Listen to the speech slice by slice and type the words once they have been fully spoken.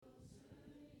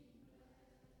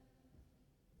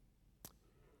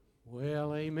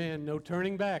Well, amen. No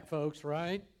turning back, folks,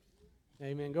 right?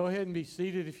 Amen. Go ahead and be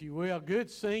seated if you will. Good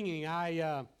singing.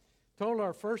 I told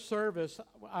our first service,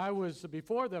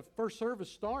 before the first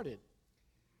service started,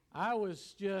 I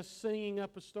was just singing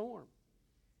up a storm.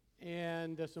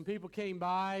 And some people came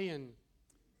by and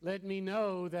let me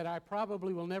know that I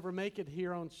probably will never make it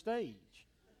here on stage.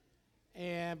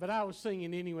 But I was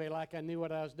singing anyway like I knew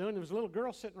what I was doing. There was a little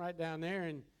girl sitting right down there,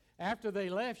 and after they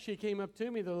left, she came up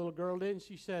to me, the little girl did, and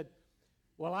she said,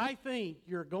 "Well, I think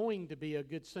you're going to be a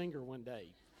good singer one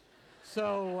day."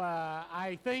 So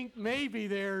I think maybe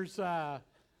there's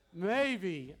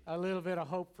maybe a little bit of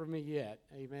hope for me yet.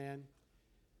 Amen.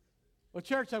 Well,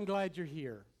 church, I'm glad you're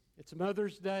here. It's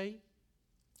Mother's Day.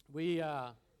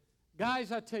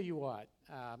 Guys, I tell you what,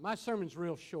 my sermon's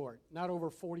real short, not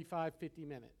over 45, 50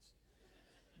 minutes.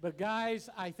 But guys,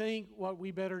 I think what we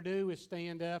better do is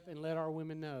stand up and let our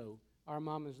women know, our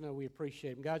mamas know we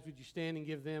appreciate them. Guys, would you stand and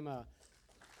give them a...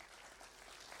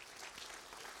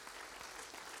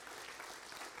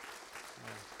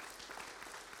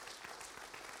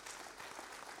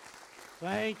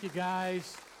 Thank you,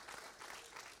 guys.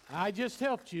 I just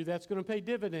helped you. That's going to pay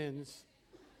dividends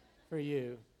for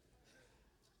you.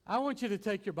 I want you to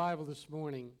take your Bible this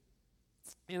morning,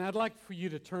 and I'd like for you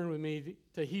to turn with me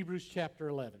to Hebrews chapter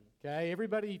 11. Okay,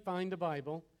 everybody find a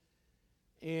Bible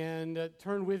and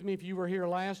turn with me. If you were here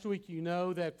last week, you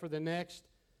know that for the next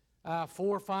 4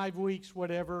 or 5 weeks,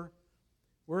 whatever,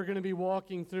 we're going to be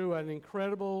walking through an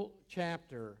incredible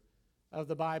chapter of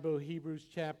the Bible, Hebrews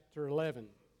chapter 11.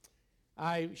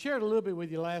 I shared a little bit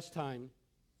with you last time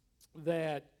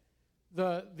that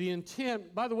the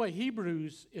intent, by the way,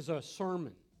 Hebrews is a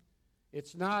sermon.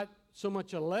 It's not so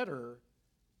much a letter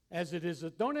as it is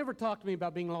don't ever talk to me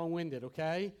about being long-winded,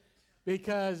 okay?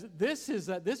 Because this is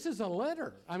a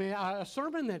letter. I mean, a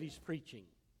sermon that he's preaching.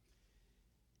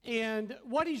 And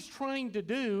what he's trying to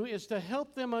do is to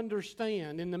help them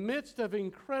understand in the midst of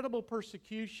incredible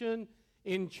persecution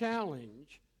and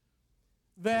challenge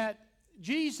that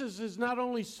Jesus is not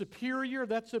only superior,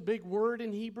 that's a big word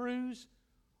in Hebrews,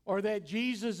 or that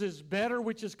Jesus is better,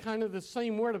 which is kind of the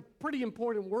same word, a pretty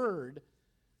important word.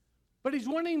 But he's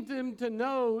wanting them to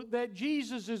know that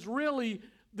Jesus is really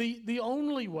the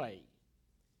only way.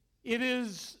 It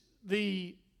is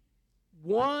the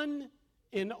one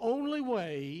and only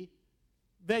way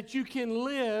that you can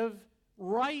live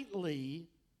rightly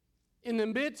in the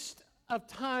midst of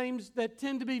times that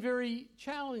tend to be very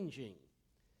challenging.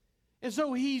 And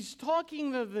so he's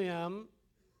talking to them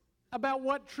about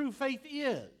what true faith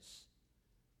is.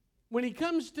 When he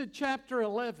comes to chapter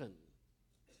 11,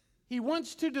 he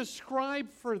wants to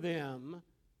describe for them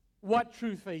what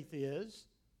true faith is.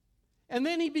 And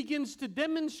then he begins to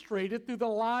demonstrate it through the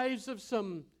lives of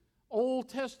some Old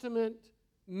Testament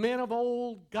men of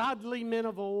old, godly men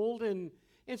of old. And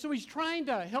so he's trying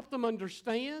to help them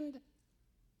understand,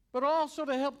 but also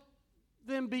to help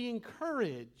them be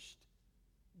encouraged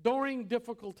during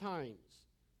difficult times.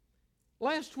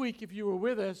 Last week, if you were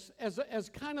with us, as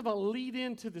kind of a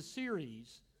lead-in to the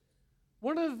series,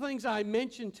 one of the things I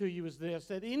mentioned to you is this,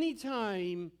 that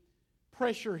anytime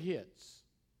pressure hits,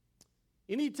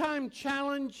 anytime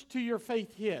challenge to your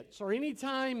faith hits, or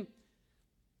anytime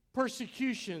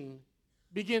persecution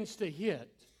begins to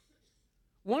hit,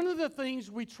 one of the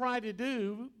things we try to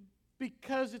do,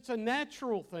 because it's a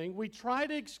natural thing, we try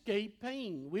to escape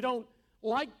pain. We don't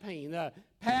like pain. The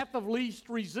path of least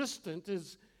resistance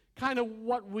is kind of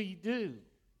what we do.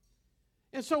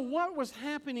 And so what was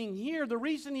happening here, the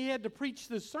reason he had to preach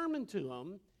this sermon to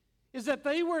them, is that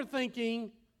they were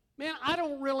thinking, man, I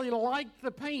don't really like the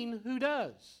pain. Who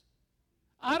does?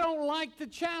 I don't like the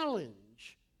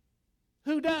challenge.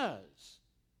 Who does?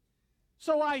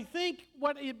 So I think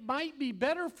what it might be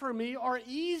better for me or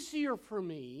easier for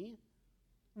me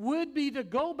would be to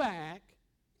go back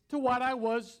to what I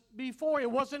was before.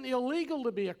 It wasn't illegal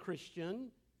to be a Christian.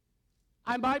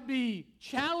 I might be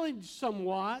challenged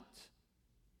somewhat,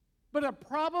 but it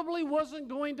probably wasn't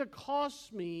going to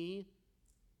cost me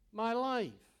my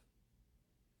life.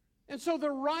 And so the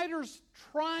writer's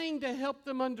trying to help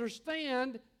them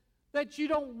understand that you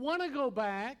don't want to go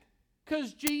back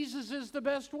because Jesus is the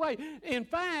best way. In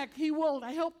fact, he will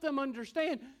help them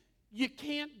understand you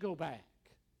can't go back.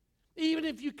 Even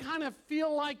if you kind of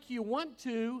feel like you want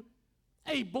to,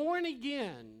 a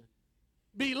born-again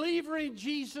believer in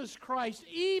Jesus Christ,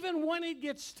 even when it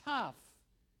gets tough,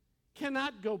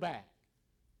 cannot go back.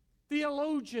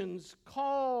 Theologians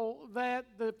call that,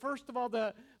 first of all,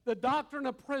 the doctrine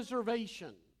of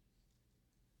preservation.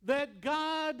 That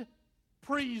God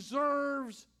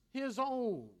preserves his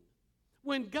own.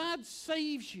 When God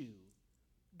saves you,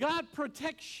 God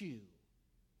protects you.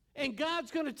 And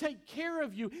God's going to take care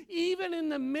of you. Even in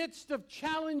the midst of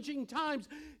challenging times,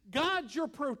 God's your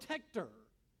protector.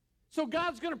 So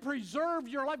God's going to preserve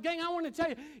your life. Gang, I want to tell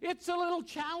you, it's a little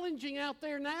challenging out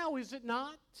there now, is it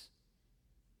not?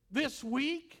 This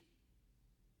week,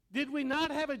 did we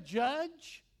not have a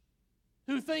judge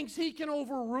who thinks he can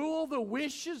overrule the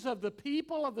wishes of the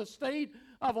people of the state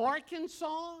of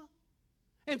Arkansas?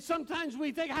 And sometimes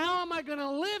we think, how am I going to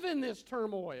live in this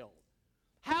turmoil?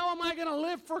 How am I going to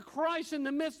live for Christ in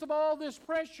the midst of all this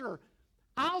pressure?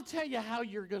 I'll tell you how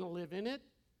you're going to live in it.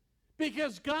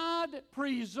 Because God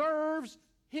preserves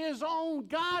His own.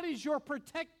 God is your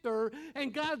protector,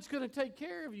 and God's going to take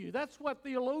care of you. That's what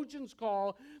theologians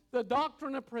call the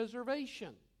doctrine of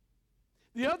preservation.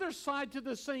 The other side to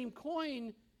the same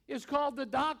coin is called the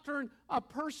doctrine of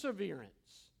perseverance.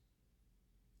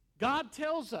 God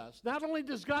tells us, not only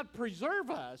does God preserve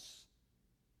us,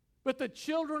 but the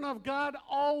children of God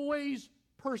always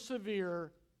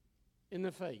persevere in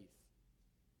the faith.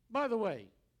 By the way,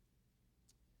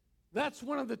 that's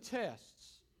one of the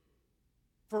tests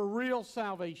for real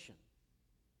salvation.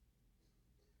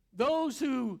 Those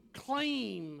who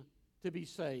claim to be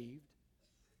saved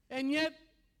and yet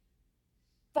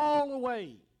fall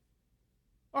away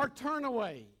or turn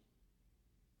away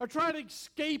or try to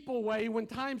escape away when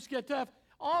times get tough,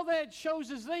 all that shows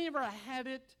is they never had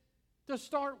it to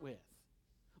start with.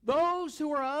 Those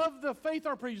who are of the faith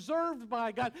are preserved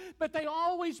by God, but they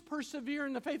always persevere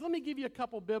in the faith. Let me give you a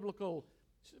couple biblical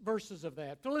verses of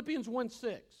that. Philippians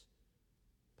 1:6.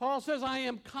 Paul says, I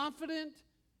am confident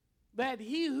that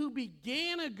he who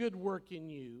began a good work in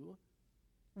you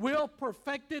will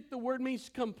perfect it. The word means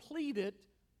complete it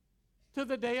to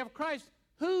the day of Christ.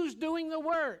 Who's doing the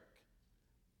work?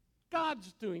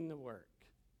 God's doing the work.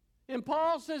 And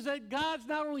Paul says that God's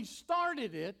not only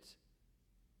started it,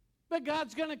 but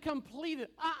God's going to complete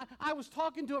it. I was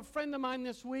talking to a friend of mine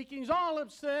this week, and he's all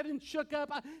upset and shook up.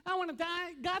 I want to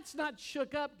die. God's not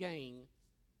shook up, gang,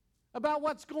 about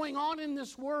what's going on in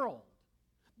this world.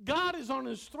 God is on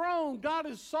His throne. God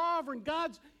is sovereign.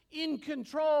 God's in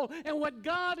control. And what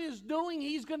God is doing,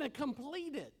 He's going to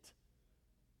complete it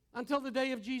until the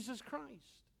day of Jesus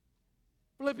Christ.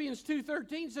 Philippians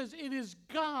 2:13 says, it is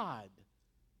God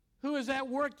who is at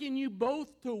work in you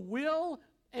both to will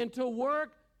and to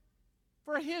work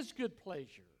for His good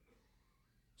pleasure.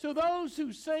 So those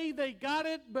who say they got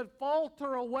it but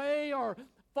falter away or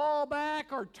fall back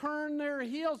or turn their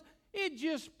heels, it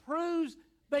just proves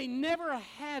they never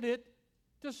had it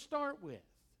to start with.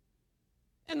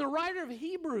 And the writer of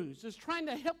Hebrews is trying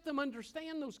to help them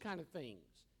understand those kind of things.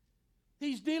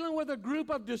 He's dealing with a group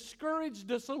of discouraged,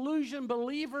 disillusioned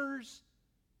believers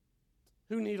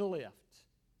who need a lift.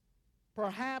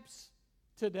 Perhaps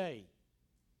today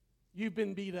you've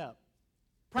been beat up.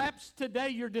 Perhaps today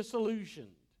you're disillusioned.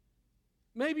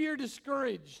 Maybe you're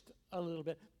discouraged a little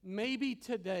bit. Maybe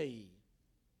today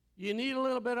you need a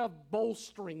little bit of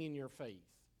bolstering in your faith.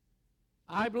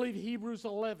 I believe Hebrews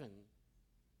 11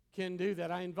 can do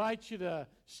that. I invite you to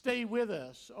stay with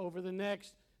us over the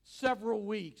next several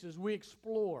weeks as we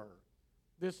explore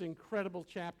this incredible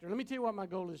chapter. Let me tell you what my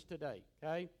goal is today,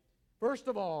 okay? First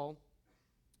of all,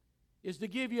 is to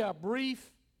give you a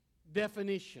brief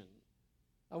definition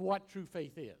of what true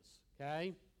faith is,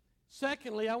 okay?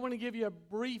 Secondly, I want to give you a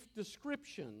brief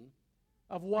description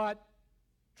of what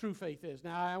true faith is.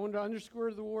 Now, I want to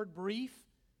underscore the word brief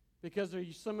because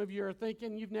some of you are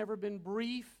thinking you've never been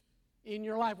brief in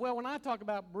your life. Well, when I talk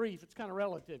about brief, it's kind of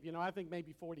relative. You know, I think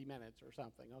maybe 40 minutes or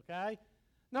something, okay?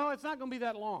 No, it's not going to be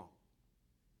that long.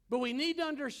 But we need to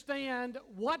understand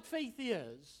what faith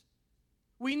is.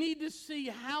 We need to see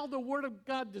how the Word of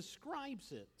God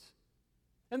describes it.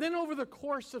 And then over the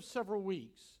course of several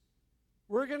weeks,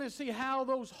 we're going to see how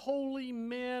those holy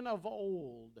men of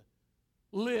old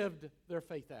lived their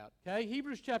faith out. Okay?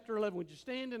 Hebrews chapter 11. Would you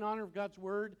stand in honor of God's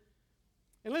Word?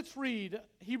 And let's read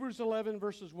Hebrews 11,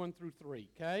 verses 1 through 3.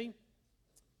 Okay?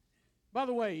 By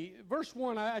the way, verse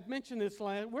 1, I'd mentioned this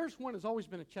last. Verse 1 has always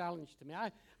been a challenge to me.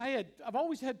 I've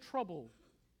always had trouble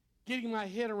getting my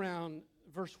head around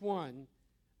verse 1.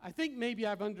 I think maybe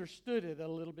I've understood it a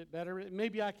little bit better.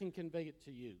 Maybe I can convey it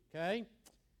to you, okay?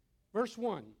 Verse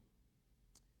 1.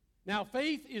 Now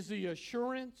faith is the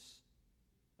assurance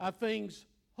of things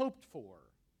hoped for,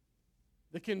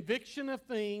 the conviction of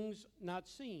things not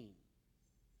seen.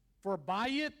 For by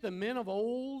it the men of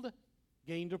old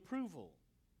gained approval.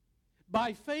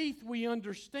 By faith we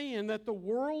understand that the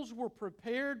worlds were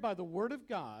prepared by the Word of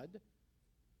God,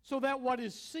 so that what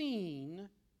is seen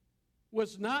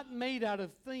was not made out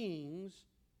of things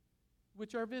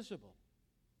which are visible.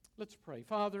 Let's pray.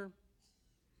 Father,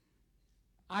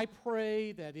 I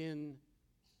pray that in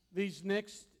these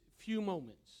next few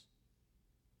moments,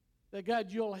 that God,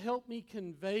 you'll help me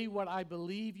convey what I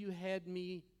believe you had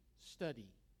me study.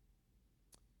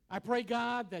 I pray,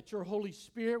 God, that your Holy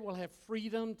Spirit will have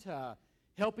freedom to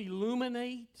help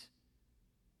illuminate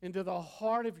into the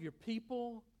heart of your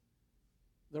people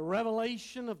the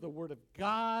revelation of the Word of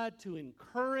God, to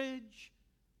encourage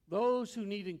those who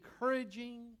need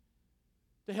encouraging,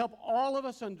 to help all of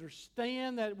us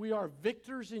understand that we are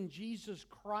victors in Jesus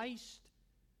Christ.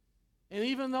 And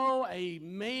even though a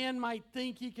man might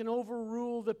think he can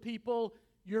overrule the people,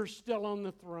 you're still on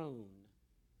the throne.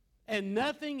 And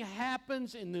nothing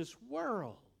happens in this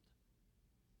world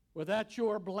without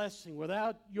your blessing,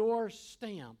 without your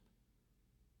stamp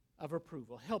of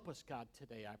approval. Help us, God,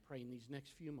 today, I pray, in these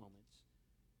next few moments.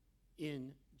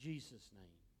 In Jesus'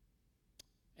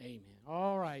 name, amen.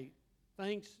 All right,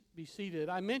 thanks. Be seated.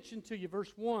 I mentioned to you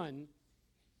verse 1.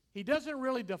 He doesn't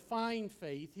really define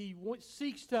faith. He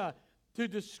seeks to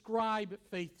describe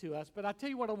faith to us. But I tell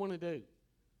you what I want to do.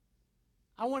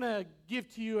 I want to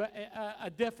give to you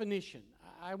a definition.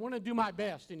 I want to do my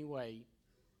best, anyway,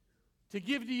 to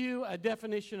give to you a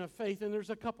definition of faith. And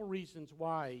there's a couple reasons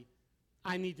why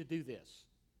I need to do this.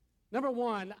 Number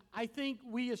one, I think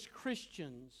we as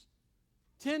Christians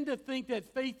tend to think that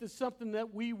faith is something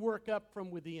that we work up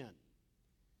from within.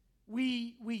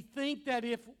 We think that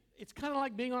if it's kind of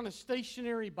like being on a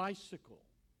stationary bicycle.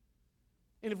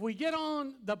 And if we get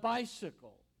on the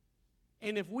bicycle,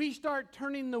 and if we start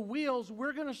turning the wheels,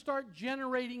 we're going to start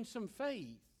generating some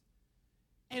faith.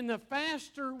 And the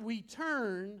faster we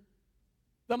turn,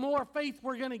 the more faith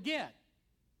we're going to get.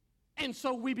 And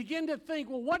so we begin to think,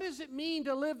 well, what does it mean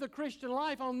to live the Christian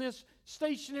life on this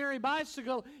stationary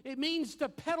bicycle? It means to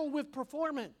pedal with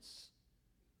performance.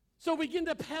 So we begin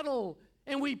to pedal,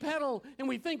 and we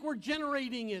think we're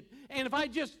generating it. And if I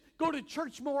just go to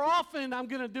church more often, I'm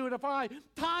going to do it. If I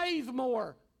tithe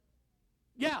more,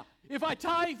 if I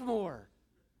tithe more,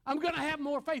 I'm going to have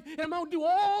more faith. And I'm going to do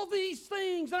all these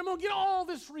things, and I'm going to get all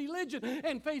this religion,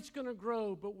 and faith's going to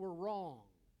grow. But we're wrong.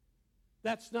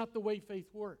 That's not the way faith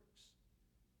works.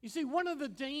 You see, one of the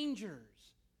dangers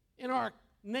in our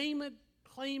name it,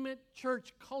 claim it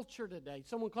church culture today,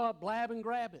 someone call it blab and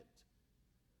grab it,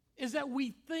 is that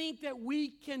we think that we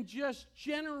can just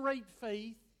generate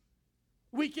faith.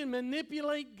 We can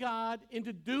manipulate God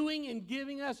into doing and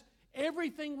giving us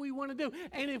everything we want to do.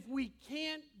 And if we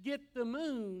can't get the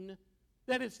moon,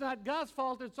 that it's not God's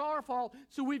fault, it's our fault,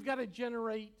 so we've got to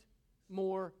generate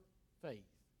more faith.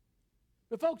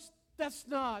 But folks, that's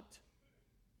not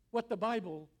what the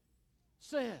Bible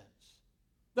says.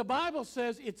 The Bible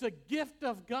says it's a gift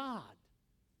of God,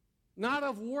 not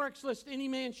of works, lest any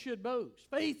man should boast.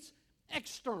 Faith's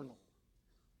external.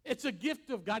 It's a gift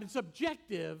of God. It's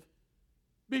objective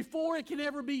before it can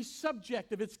ever be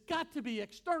subjective. It's got to be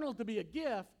external to be a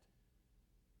gift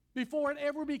before it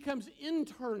ever becomes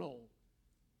internal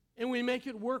and we make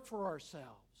it work for ourselves.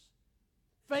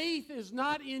 Faith is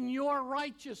not in your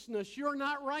righteousness. You're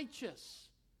not righteous.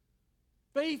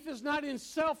 Faith is not in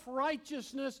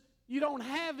self-righteousness. You don't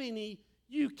have any.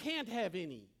 You can't have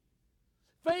any.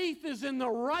 Faith is in the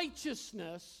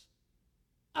righteousness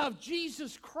of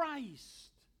Jesus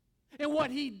Christ and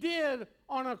what He did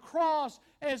on a cross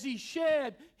as He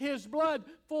shed His blood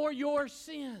for your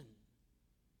sin.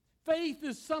 Faith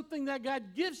is something that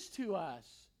God gives to us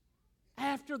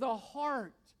after the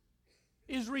heart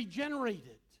is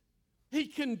regenerated. He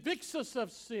convicts us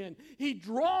of sin. He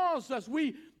draws us.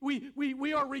 We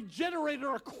are regenerated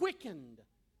or quickened.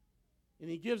 And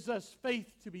He gives us faith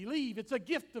to believe. It's a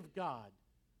gift of God.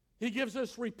 He gives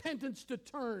us repentance to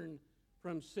turn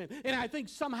from sin. And I think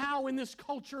somehow in this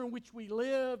culture in which we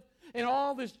live and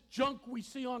all this junk we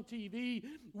see on TV,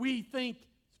 we think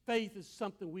faith is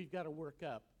something we've got to work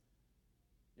up.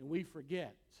 And we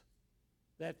forget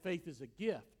that faith is a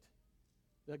gift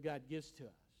that God gives to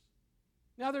us.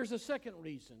 Now, there's a second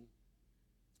reason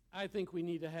I think we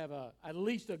need to have at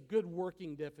least a good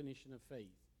working definition of faith.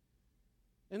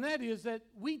 And that is that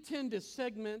we tend to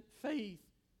segment faith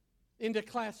into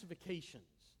classifications.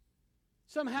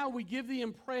 Somehow we give the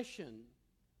impression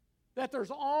that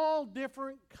there's all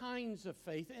different kinds of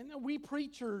faith. And we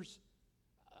preachers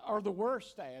are the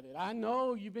worst at it. I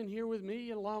know you've been here with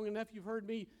me long enough. You've heard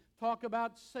me talk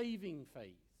about saving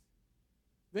faith.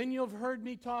 Then you've heard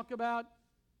me talk about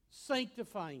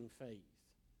sanctifying faith.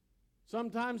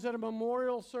 Sometimes at a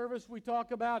memorial service we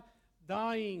talk about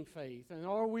dying faith,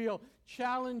 or we'll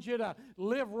challenge you to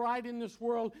live right in this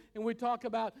world, and we talk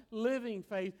about living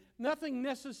faith. Nothing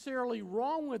necessarily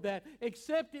wrong with that,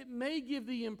 except it may give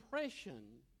the impression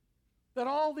that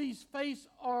all these faiths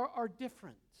are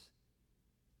different.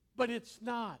 But it's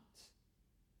not.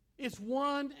 It's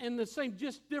one and the same,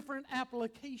 just different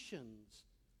applications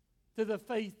to the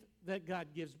faith that God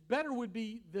gives. Better would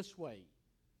be this way.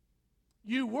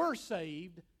 You were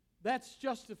saved, that's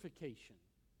justification.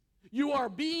 You are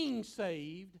being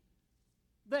saved,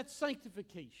 that's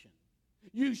sanctification.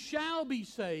 You shall be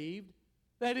saved,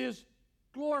 that is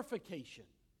glorification.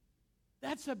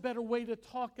 That's a better way to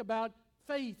talk about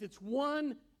faith. It's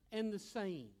one and the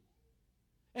same.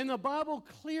 And the Bible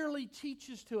clearly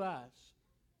teaches to us,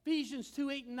 Ephesians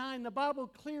 2:8-9, the Bible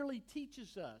clearly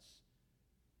teaches us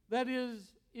that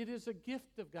it is a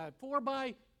gift of God. For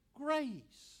by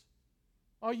grace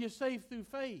are you saved through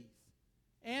faith,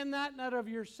 and that not of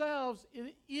yourselves.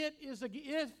 It is a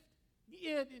gift,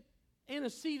 and a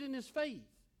seed in His faith.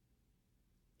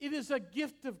 It is a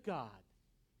gift of God,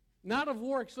 not of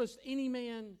works, lest any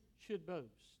man should boast.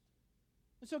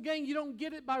 And so, gang, you don't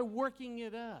get it by working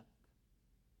it up.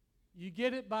 You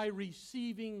get it by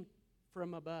receiving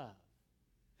from above.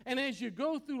 And as you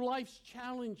go through life's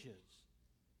challenges,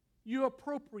 you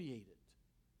appropriate it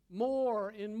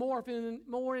more and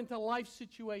more into life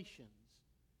situations,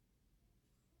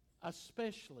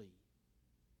 especially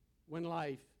when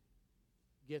life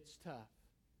gets tough.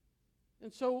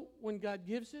 And so when God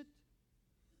gives it,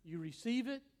 you receive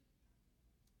it,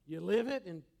 you live it,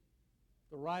 and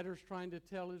the writer's trying to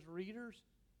tell his readers,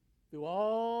 through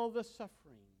all the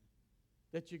suffering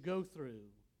that you go through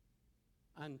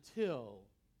until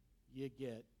you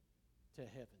get to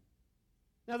heaven.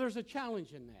 Now, there's a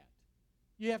challenge in that.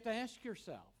 You have to ask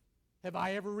yourself, have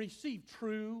I ever received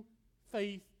true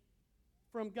faith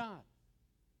from God?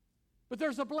 But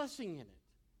there's a blessing in it.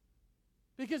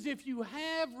 Because if you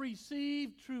have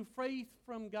received true faith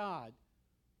from God,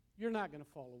 you're not going to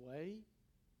fall away.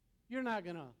 You're not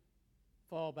going to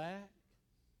fall back.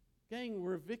 Gang,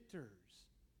 we're victors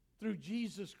through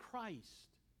Jesus Christ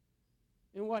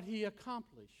and what He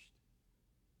accomplished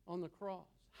on the cross.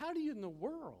 How in the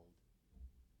world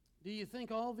do you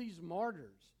think all these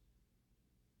martyrs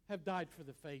have died for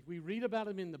the faith? We read about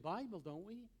them in the Bible, don't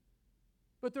we?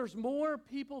 But there's more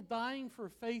people dying for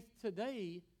faith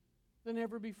today than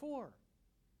ever before.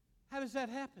 How does that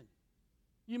happen?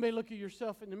 You may look at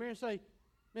yourself in the mirror and say,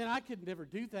 man, I could never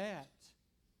do that.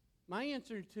 My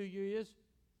answer to you is,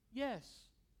 yes,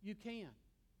 you can.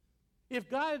 If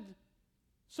God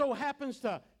so happens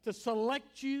to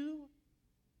select you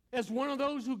as one of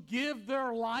those who give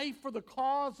their life for the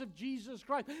cause of Jesus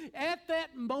Christ, at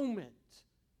that moment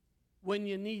when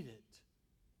you need it,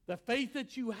 the faith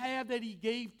that you have that He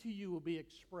gave to you will be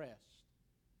expressed.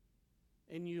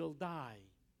 And you'll die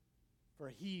for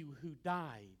He who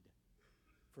died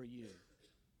for you.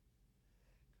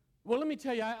 Well, let me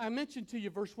tell you, I mentioned to you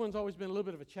verse 1's always been a little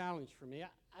bit of a challenge for me.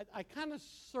 I kind of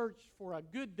searched for a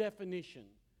good definition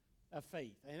of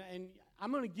faith. And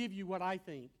I'm going to give you what I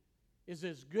think is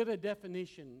as good a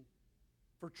definition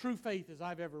for true faith as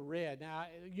I've ever read. Now,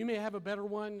 you may have a better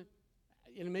one,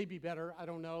 and it may be better, I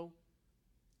don't know.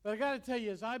 But I got to tell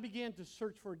you, as I began to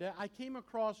search for it, I came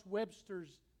across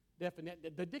Webster's definition,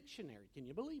 the dictionary. Can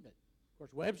you believe it? Of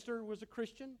course, Webster was a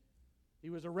Christian. He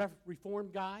was a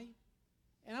Reformed guy.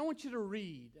 And I want you to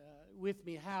read with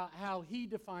me how he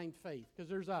defined faith, because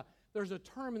there's a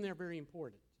term in there very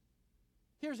important.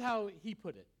 Here's how he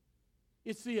put it.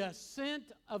 It's the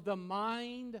assent of the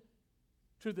mind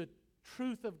to the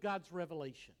truth of God's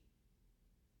revelation.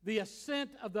 The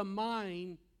assent of the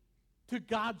mind to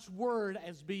God's word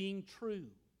as being true.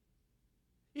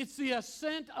 It's the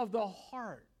assent of the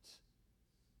heart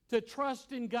to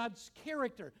trust in God's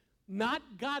character, not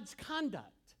God's conduct.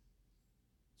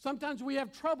 Sometimes we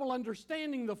have trouble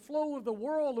understanding the flow of the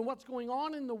world and what's going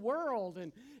on in the world.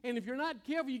 And if you're not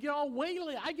careful, you get all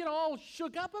wailing. I get all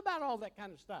shook up about all that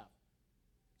kind of stuff.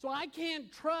 So I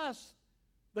can't trust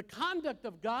the conduct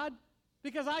of God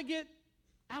because I get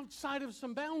outside of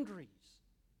some boundaries.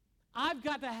 I've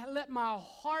got to let my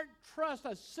heart trust,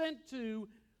 assent to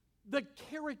the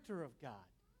character of God.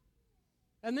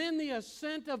 And then the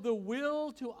assent of the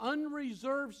will to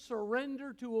unreserved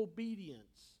surrender to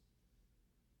obedience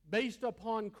based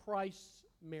upon Christ's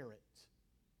merit,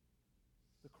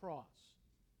 the cross.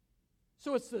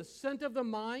 So it's the assent of the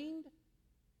mind,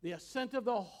 the assent of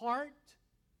the heart,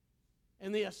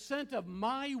 and the assent of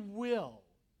my will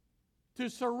to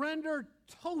surrender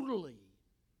totally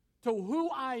to who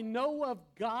I know of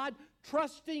God,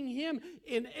 trusting Him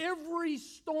in every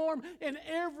storm, in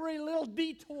every little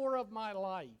detour of my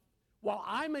life. While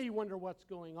I may wonder what's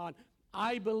going on,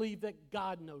 I believe that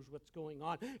God knows what's going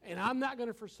on, and I'm not going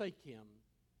to forsake Him.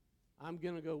 I'm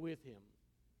going to go with Him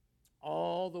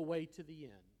all the way to the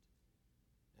end.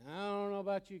 And I don't know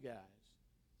about you guys,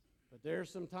 but there's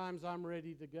some times I'm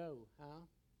ready to go, huh?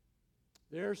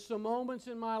 There's some moments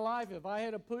in my life, if I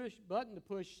had a button to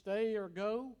push stay or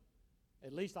go,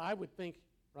 at least I would think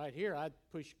right here I'd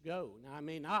push go. Now, I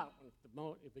may not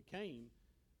if it came,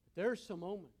 but there's some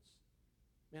moments.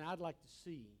 Man, I'd like to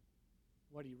see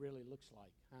what he really looks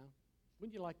like, huh?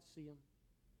 Wouldn't you like to see him?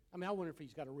 I mean, I wonder if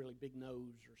he's got a really big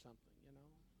nose or something, you know.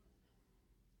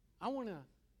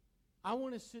 I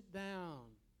want to sit down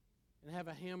and have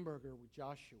a hamburger with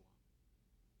Joshua.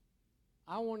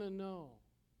 I want to know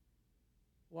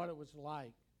what it was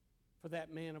like for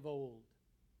that man of old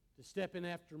to step in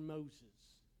after Moses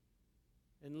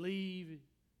and lead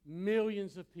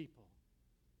millions of people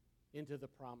into the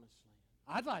promised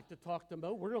land. I'd like to talk to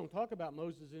Moses. We're going to talk about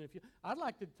Moses in a few. I'd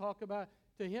like to talk about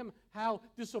to him how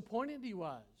disappointed he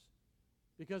was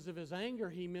because of his anger.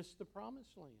 He missed the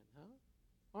promised land, huh?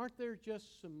 Aren't there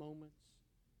just some moments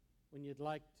when you'd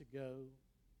like to go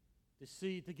to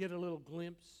see, to get a little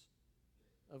glimpse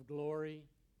of glory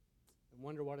and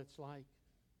wonder what it's like?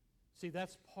 See,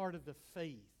 that's part of the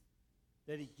faith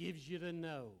that he gives you to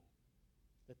know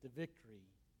that the victory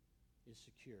is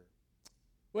secure.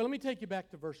 Well, let me take you back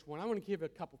to verse 1. I want to give you a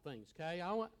couple things, okay?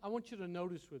 I want you to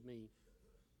notice with me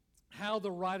how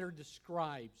the writer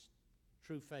describes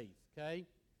true faith, okay?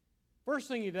 First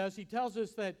thing he does, he tells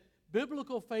us that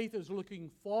biblical faith is looking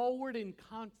forward in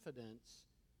confidence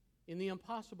in the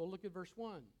impossible. Look at verse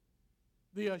 1.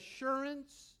 The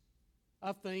assurance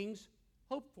of things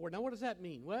hoped for. Now, what does that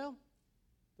mean? Well,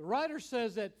 the writer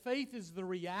says that faith is the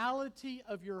reality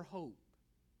of your hope.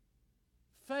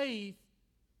 Faith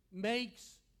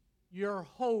makes your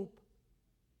hope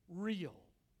real.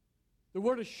 The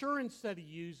word assurance that he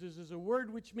uses is a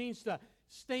word which means to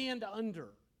stand under,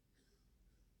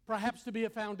 perhaps to be a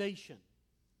foundation,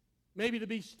 maybe to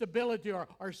be stability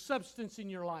or substance in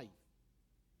your life.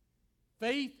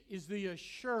 Faith is the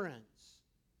assurance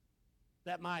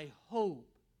that my hope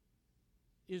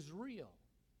is real.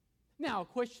 Now, a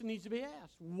question needs to be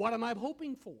asked. What am I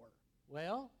hoping for?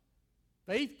 Well,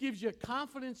 faith gives you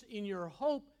confidence in your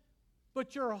hope,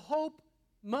 but your hope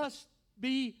must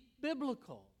be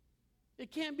biblical.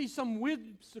 It can't be some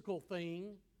whimsical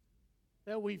thing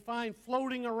that we find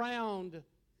floating around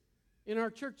in our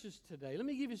churches today. Let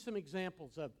me give you some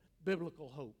examples of biblical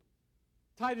hope.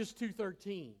 Titus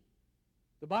 2:13.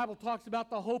 The Bible talks about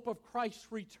the hope of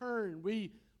Christ's return.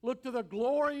 We look to the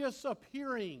glorious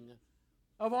appearing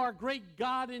of our great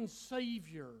God and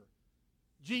Savior,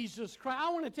 Jesus Christ.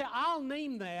 I want to tell you, I'll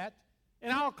name that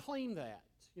and I'll claim that.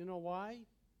 You know why?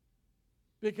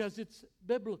 Because it's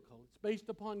biblical. It's based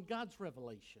upon God's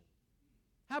revelation.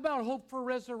 How about hope for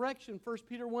resurrection? 1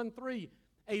 Peter 1:3.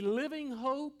 A living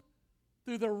hope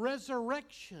through the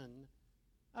resurrection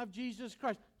of Jesus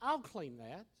Christ. I'll claim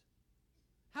that.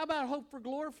 How about hope for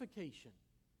glorification?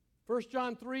 1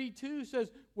 John 3:2 says,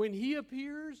 when he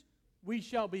appears, we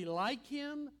shall be like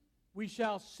him, we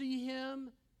shall see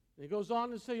him. And it goes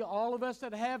on to say, all of us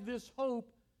that have this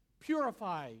hope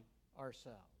purify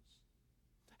ourselves.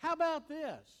 How about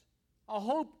this? A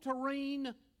hope to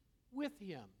reign with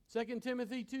him. 2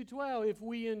 Timothy 2:12, if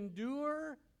we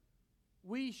endure,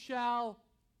 we shall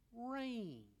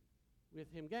reign with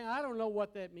him. Gang, I don't know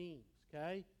what that means,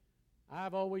 okay?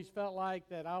 I've always felt like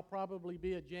that I'll probably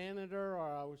be a janitor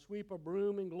or I will sweep a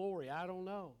broom in glory. I don't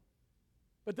know.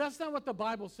 But that's not what the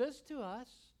Bible says to us.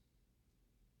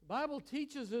 The Bible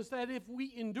teaches us that if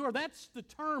we endure, that's the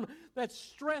term that's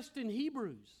stressed in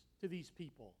Hebrews to these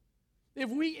people. If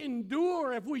we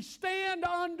endure, if we stand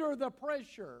under the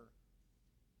pressure,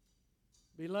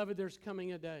 beloved, there's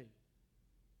coming a day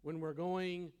when we're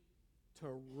going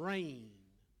to reign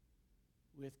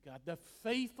with God. The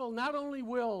faithful not only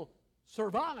will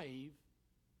survive,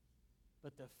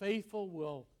 but the faithful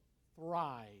will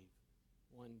thrive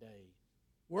one day.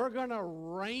 We're going to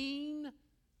reign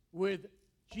with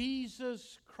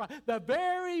Jesus Christ, the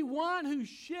very one who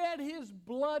shed his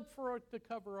blood to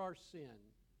cover our sin.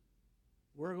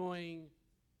 We're going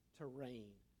to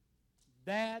reign.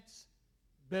 That's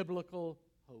biblical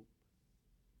hope.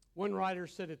 One writer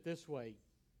said it this way: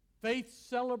 faith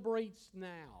celebrates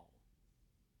now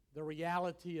the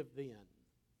reality of then.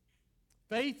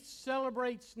 Faith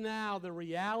celebrates now the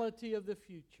reality of the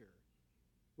future.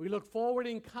 We look forward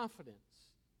in confidence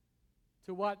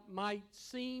to what might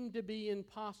seem to be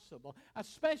impossible,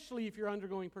 especially if you're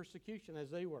undergoing persecution as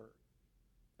they were,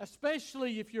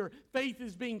 especially if your faith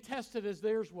is being tested as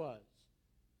theirs was,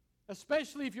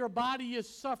 especially if your body is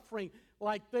suffering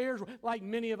like theirs, like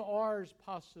many of ours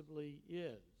possibly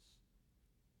is.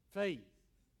 Faith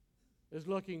is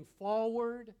looking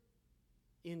forward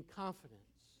in confidence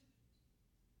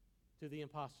to the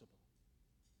impossible.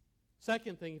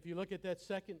 Second thing, if you look at that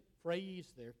second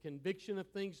phrase there, conviction of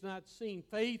things not seen.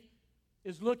 Faith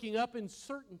is looking up in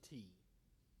certainty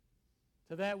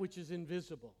to that which is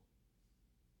invisible.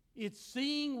 It's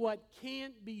seeing what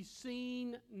can't be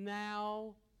seen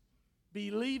now,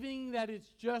 believing that it's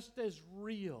just as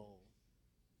real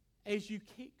as you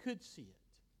could see it.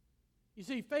 You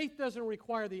see, faith doesn't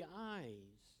require the eyes.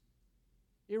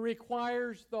 It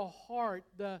requires the heart,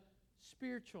 the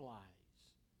spiritual eyes.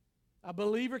 A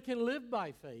believer can live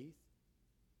by faith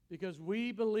because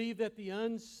we believe that the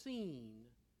unseen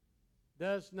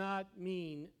does not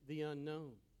mean the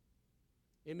unknown.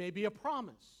 It may be a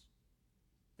promise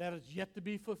that is yet to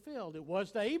be fulfilled. It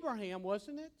was to Abraham,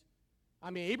 wasn't it? I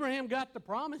mean, Abraham got the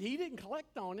promise. He didn't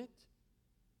collect on it.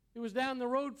 It was down the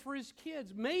road for his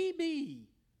kids. Maybe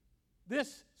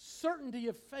this certainty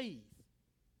of faith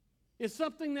is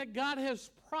something that God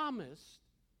has promised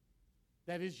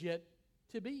that is yet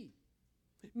to be.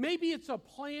 Maybe it's a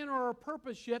plan or a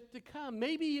purpose yet to come.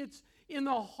 Maybe it's in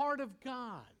the heart of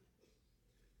God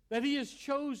that He has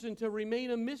chosen to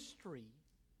remain a mystery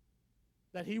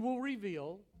that He will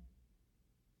reveal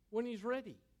when He's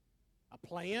ready. A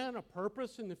plan, a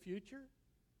purpose in the future.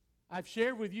 I've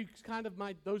shared with you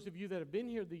those of you that have been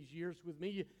here these years with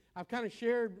me, I've kind of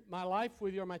shared my life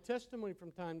with you or my testimony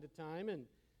from time to time, and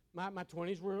my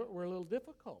 20s were a little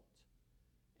difficult.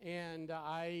 And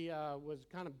I was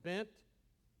kind of bent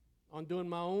on doing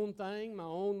my own thing, my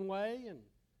own way, and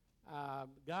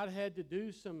God had to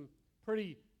do some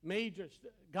pretty major,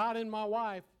 God and my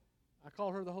wife, I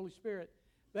call her the Holy Spirit,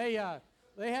 they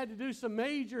had to do some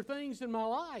major things in my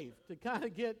life to kind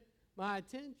of get my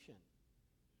attention.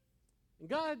 And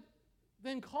God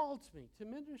then called me to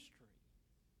ministry.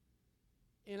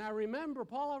 And I remember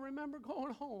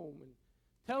going home and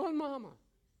telling Mama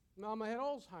had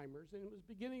Alzheimer's, and it was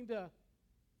beginning to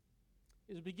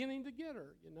get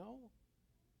her, you know.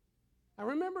 I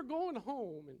remember going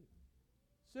home and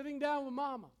sitting down with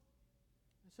Mama.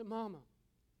 I said, Mama,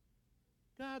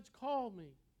 God's called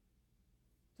me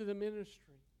to the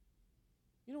ministry.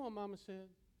 You know what Mama said?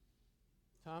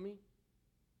 Tommy?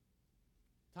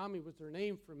 Tommy was her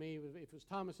name for me. If it was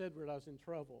Thomas Edward, I was in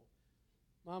trouble.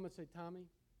 Mama said, Tommy,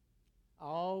 I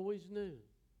always knew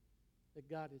that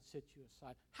God had set you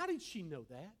aside. How did she know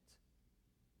that?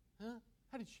 Huh?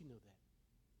 How did she know that?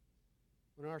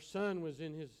 When our son was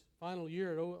in his final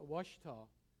year at Ouachita,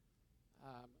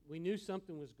 we knew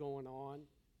something was going on.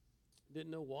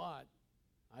 Didn't know what.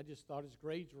 I just thought his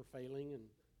grades were failing and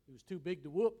he was too big to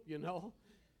whoop, you know.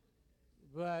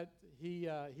 But he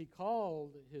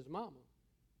called his mama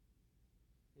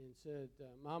and said,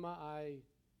 Mama, I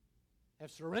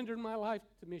have surrendered my life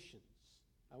to missions.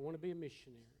 I want to be a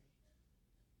missionary.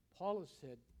 Paula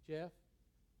said, Jeff,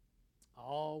 I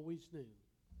always knew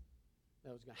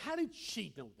that was God. How did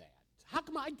she know that? How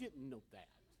come I didn't know that?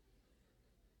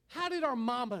 How did our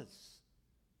mamas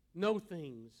know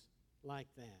things like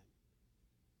that?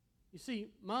 You see,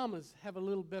 mamas have a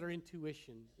little better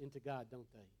intuition into God, don't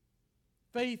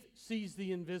they? Faith sees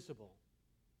the invisible.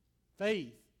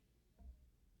 Faith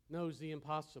knows the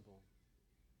impossible.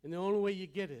 And the only way you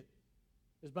get it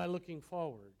is by looking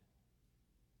forward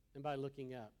and by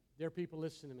looking up. Dear people,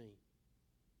 listen to me.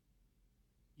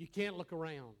 You can't look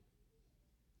around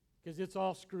because it's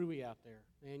all screwy out there,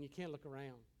 man. You can't look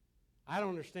around. I don't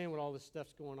understand what all this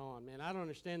stuff's going on, man. I don't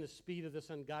understand the speed of this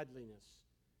ungodliness.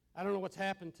 I don't know what's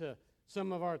happened to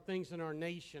some of our things in our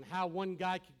nation, how one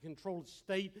guy can control the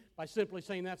state by simply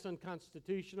saying that's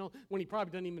unconstitutional when he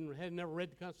probably had never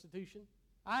read the Constitution.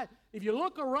 If you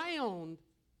look around,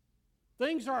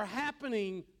 things are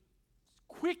happening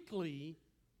quickly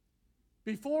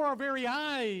before our very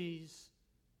eyes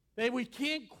that we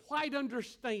can't quite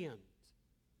understand.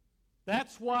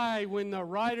 That's why when the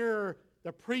writer,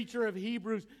 the preacher of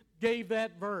Hebrews gave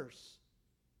that verse,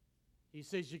 he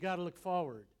says you got to look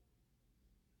forward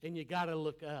and you got to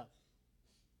look up.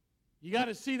 You got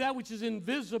to see that which is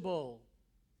invisible,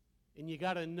 and you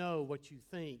got to know what you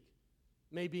think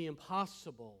may be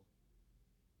impossible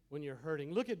when you're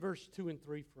hurting. Look at verse 2 and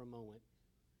 3 for a moment.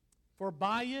 For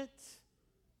by it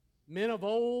men of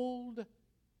old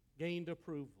gained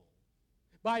approval.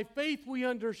 By faith we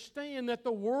understand that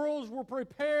the worlds were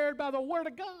prepared by the Word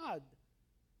of God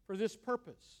for this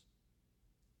purpose.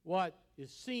 What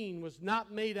is seen was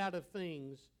not made out of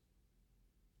things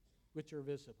which are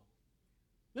visible.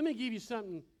 Let me give you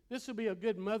something. This will be a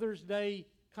good Mother's Day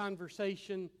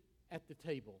conversation at the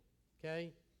table,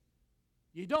 okay?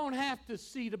 You don't have to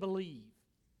see to believe,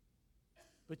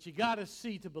 but you got to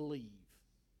see to believe.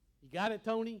 You got it,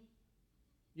 Tony?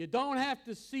 You don't have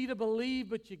to see to believe,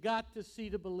 but you got to see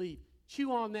to believe.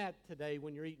 Chew on that today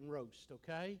when you're eating roast,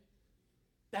 okay?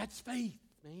 That's faith,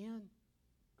 man.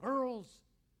 Girls,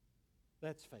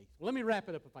 that's faith. Let me wrap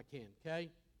it up if I can, okay?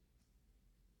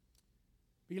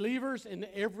 Believers in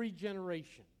every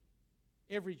generation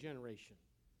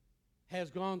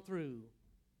has gone through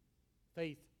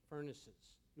faith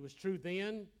furnaces. It was true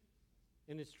then,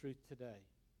 and it's true today.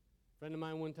 A friend of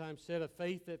mine one time said, a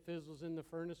faith that fizzles in the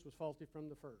furnace was faulty from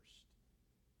the first.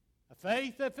 A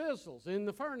faith that fizzles in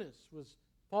the furnace was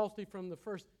faulty from the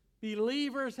first.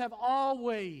 Believers have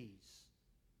always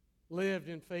lived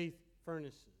in faith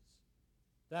furnaces.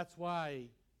 That's why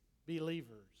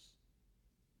believers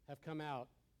have come out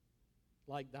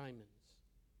like diamonds.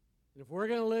 And if we're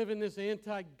going to live in this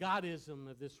anti-Godism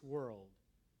of this world,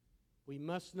 we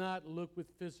must not look with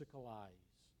physical eyes.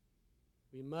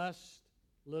 We must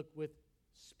look with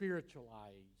spiritual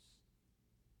eyes.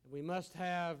 And we must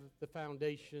have the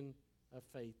foundation of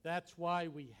faith. That's why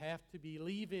we have to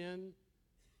believe in,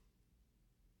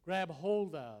 grab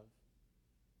hold of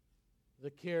the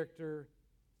character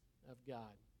of God.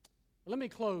 Let me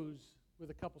close with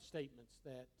a couple statements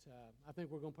that I think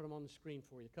we're going to put them on the screen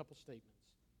for you. A couple statements.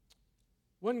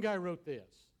 One guy wrote this.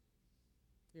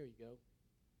 Here you go.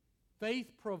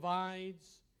 Faith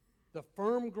provides the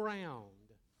firm ground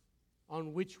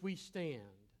on which we stand,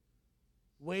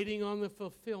 waiting on the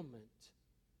fulfillment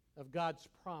of God's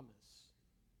promise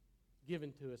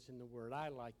given to us in the Word. I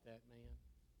like that, man.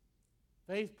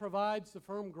 Faith provides the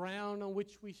firm ground on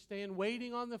which we stand,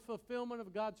 waiting on the fulfillment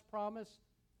of God's promise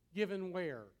given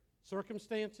where?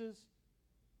 Circumstances?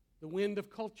 The wind of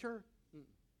culture?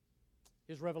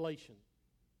 His revelation.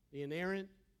 The inerrant,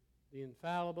 the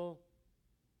infallible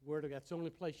Word of God. That's the only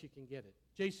place you can get it.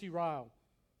 J.C. Ryle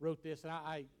wrote this, and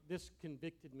this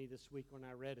convicted me this week when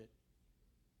I read it.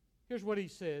 Here's what he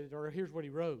said, or here's what he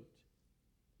wrote.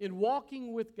 In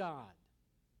walking with God,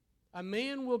 a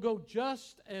man will go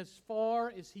just as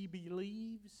far as he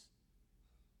believes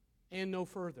and no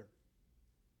further.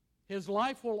 His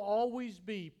life will always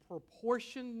be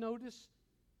proportioned, notice,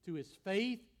 to his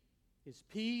faith, his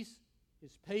peace,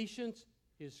 his patience,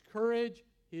 his courage,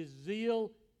 his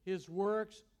zeal, his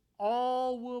works.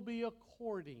 All will be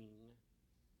according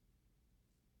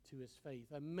to his faith.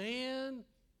 A man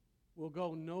will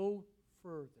go no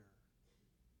further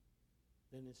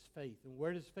than his faith. And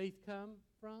where does faith come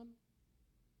from?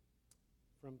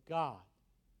 From God.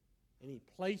 And He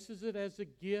places it as a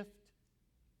gift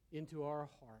into our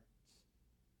hearts.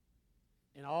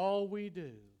 And all we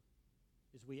do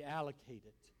is we allocate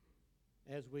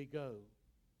it as we go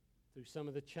through some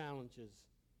of the challenges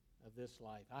of this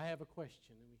life. I have a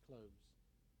question and we close.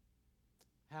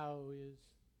 How is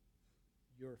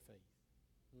your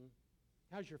faith?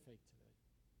 How's your faith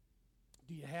today?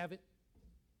 Do you have it?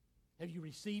 Have you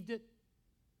received it?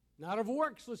 Not of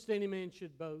works, lest any man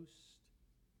should boast.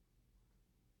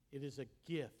 It is a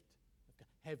gift.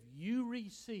 Have you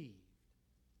received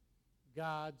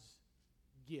God's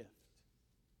gift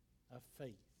of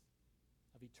faith,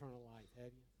 of eternal life?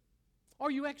 Have you?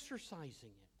 Are you exercising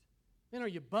it? Then are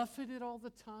you buffeted all the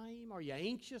time? Are you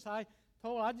anxious? I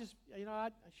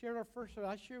shared our first.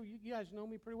 You guys know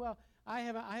me pretty well. I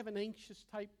have an anxious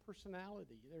type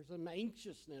personality. There's an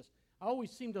anxiousness. I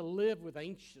always seem to live with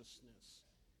anxiousness.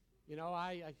 You know,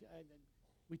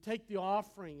 we take the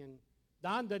offering, and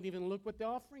Don doesn't even look what the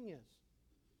offering is.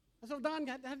 I said, Don,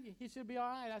 he said, be all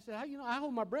right. I said, I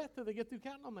hold my breath till they get through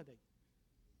counting on my day.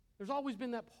 There's always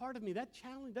been that part of me. That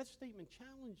statement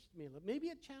challenged me. Maybe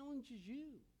it challenges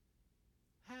you.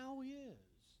 How is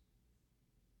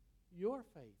your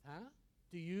faith, huh?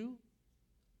 Do you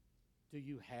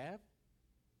have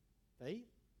faith?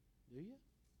 Do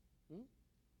you?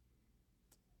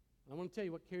 I want to tell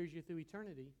you what carries you through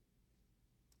eternity.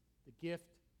 The gift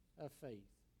of faith.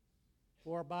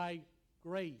 For by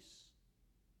grace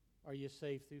are you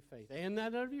saved through faith. And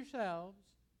not of yourselves.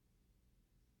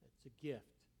 It's a gift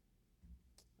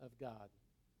of God.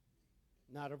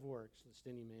 Not of works, lest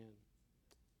any man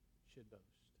should boast.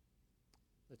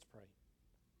 Let's pray.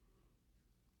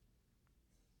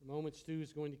 The moment Stu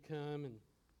is going to come, and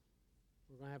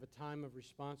we're going to have a time of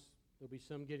response. There'll be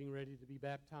some getting ready to be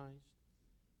baptized.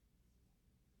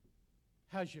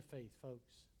 How's your faith,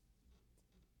 folks?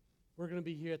 We're going to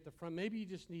be here at the front. Maybe you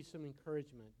just need some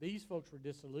encouragement. These folks were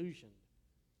disillusioned.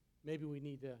 Maybe we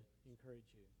need to encourage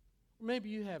you. Or maybe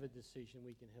you have a decision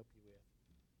we can help you with.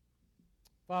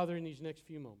 Father, in these next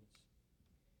few moments,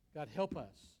 God, help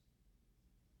us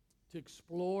to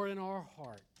explore in our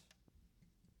heart,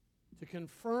 to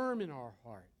confirm in our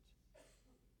heart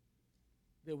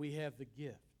that we have the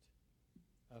gift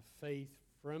of faith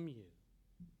from you.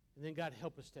 And then, God,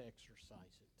 help us to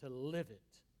exercise it, to live it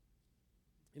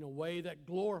in a way that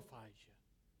glorifies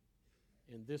you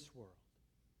in this world.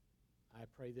 I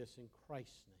pray this in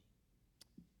Christ's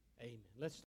name. Amen. Let's